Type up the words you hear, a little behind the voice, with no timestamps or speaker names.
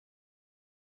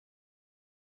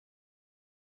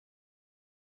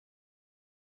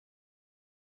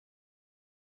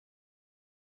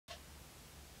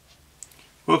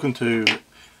Welcome to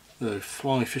the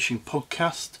fly fishing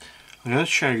podcast. I'm going to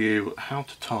show you how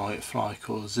to tie a fly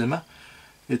called a Zimmer.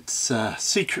 Its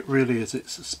secret really is it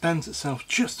suspends itself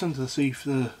just under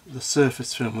the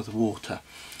surface film of the water,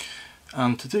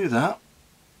 and to do that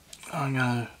I'm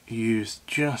going to use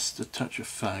just a touch of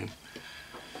foam.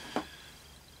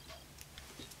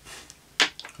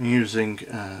 I'm using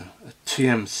a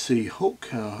TMC hook,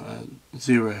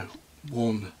 010,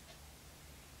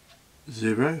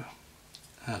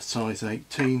 size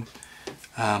 18.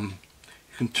 You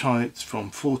can tie it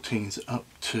from 14s up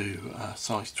to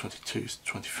size 22s,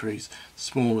 23s,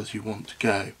 small as you want to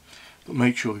go, but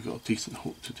make sure you've got a decent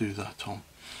hook to do that on.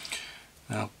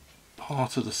 Now,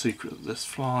 part of the secret of this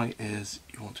fly is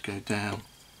you want to go down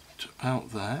to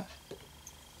about there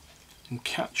and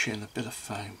catch in a bit of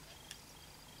foam.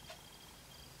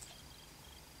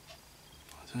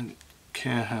 I don't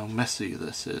care how messy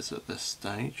this is at this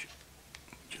stage,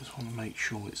 just want to make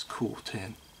sure it's caught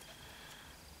in.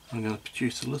 I'm going to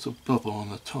produce a little bubble on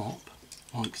the top,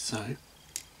 like so.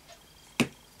 You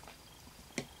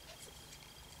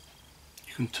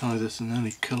can tie this in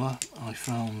any colour. I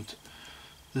found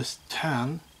this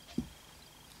tan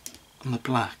and the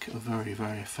black are very,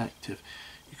 very effective.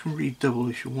 You can redouble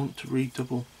if you want to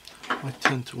redouble. I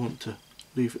tend to want to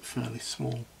leave it fairly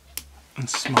small and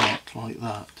smart like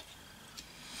that.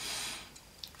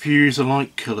 If you use a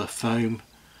light colour foam,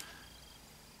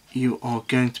 you are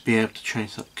going to be able to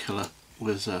change that colour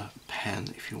with a pen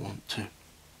if you want to.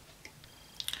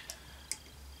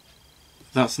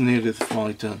 That's nearly the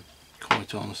fly done,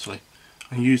 quite honestly.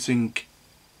 I'm using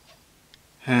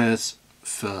hare's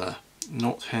fur,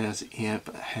 not hare's ear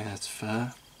but hare's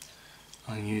fur.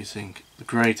 I'm using the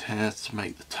greyed hairs to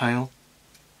make the tail.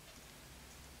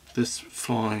 This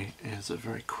fly is a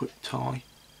very quick tie,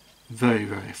 very,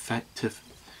 very effective.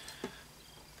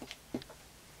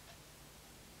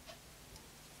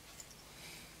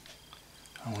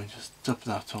 And we just dub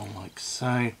that on like so.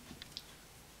 I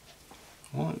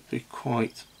want it to be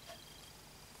quite,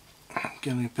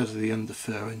 getting a bit of the under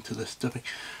fur into this dubbing,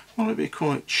 I want it to be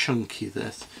quite chunky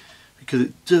this, because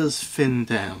it does fin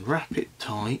down. Wrap it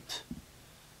tight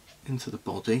into the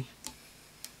body.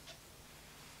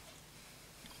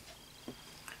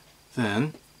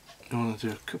 Then I want to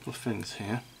do a couple of things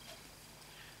here.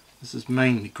 This is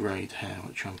mainly greyed hair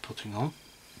which I'm putting on.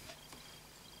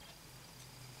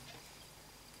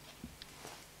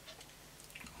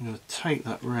 I'm going to take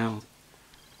that round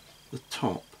the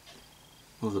top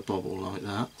of the bobble like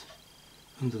that,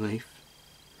 underneath,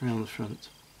 round the front,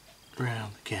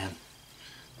 round again.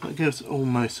 That gives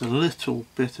almost a little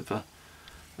bit of a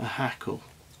hackle.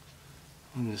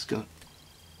 I'm just going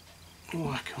to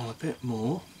whack on a bit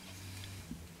more,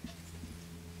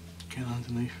 get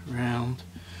underneath, round,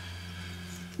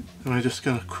 and we're just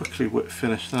going to quickly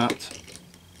finish that.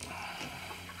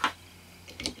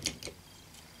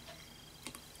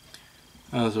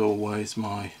 As always,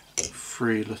 my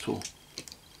three little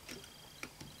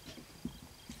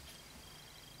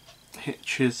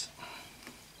hitches.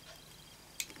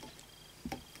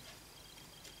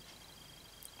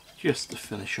 Just to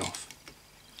finish off.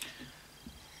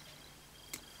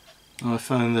 Now I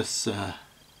found this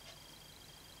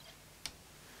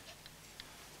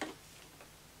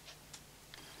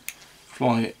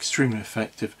fly extremely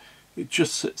effective. It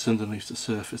just sits underneath the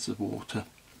surface of water.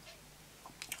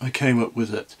 I came up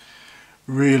with it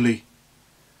really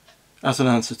as an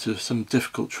answer to some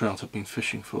difficult trout I've been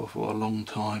fishing for a long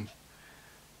time,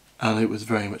 and it was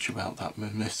very much about that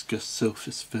meniscus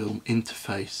surface film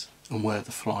interface and where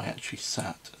the fly actually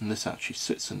sat, and this actually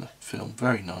sits in the film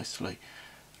very nicely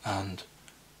and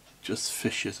just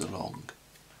fishes along.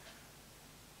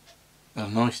 A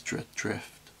nice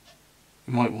drift.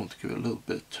 You might want to give it a little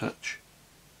bit of touch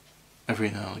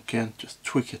every now and again, just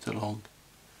tweak it along.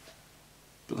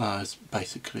 But that is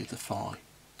basically the fly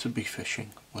to be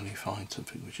fishing when you find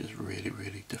something which is really,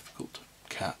 really difficult to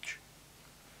catch.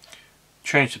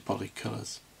 Change the body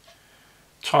colours.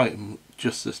 Tie it in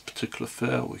just this particular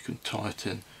fur. We can tie it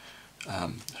in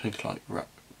things like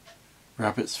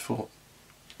rabbit's foot,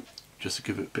 just to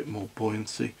give it a bit more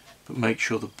buoyancy, but make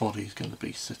sure the body is going to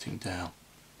be sitting down.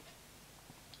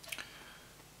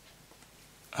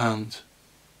 And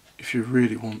if you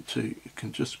really want to, you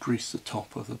can just grease the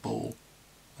top of the ball,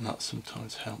 and that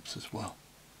sometimes helps as well.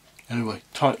 Anyway,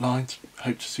 tight lines.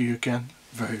 Hope to see you again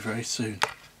very, very soon.